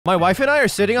My wife and I are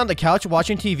sitting on the couch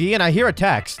watching TV and I hear a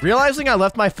text. Realizing I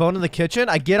left my phone in the kitchen,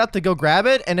 I get up to go grab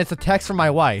it and it's a text from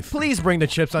my wife. Please bring the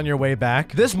chips on your way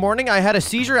back. This morning, I had a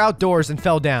seizure outdoors and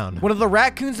fell down. One of the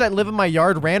raccoons that live in my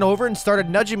yard ran over and started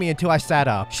nudging me until I sat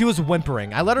up. She was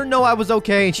whimpering. I let her know I was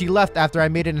okay and she left after I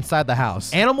made it inside the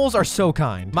house. Animals are so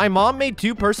kind. My mom made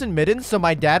two-person mittens so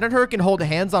my dad and her can hold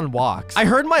hands on walks. I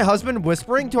heard my husband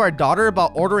whispering to our daughter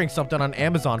about ordering something on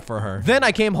Amazon for her. Then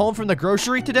I came home from the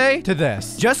grocery today to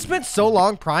this. Just spent so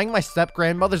long prying my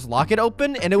step-grandmother's locket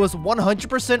open and it was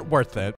 100% worth it.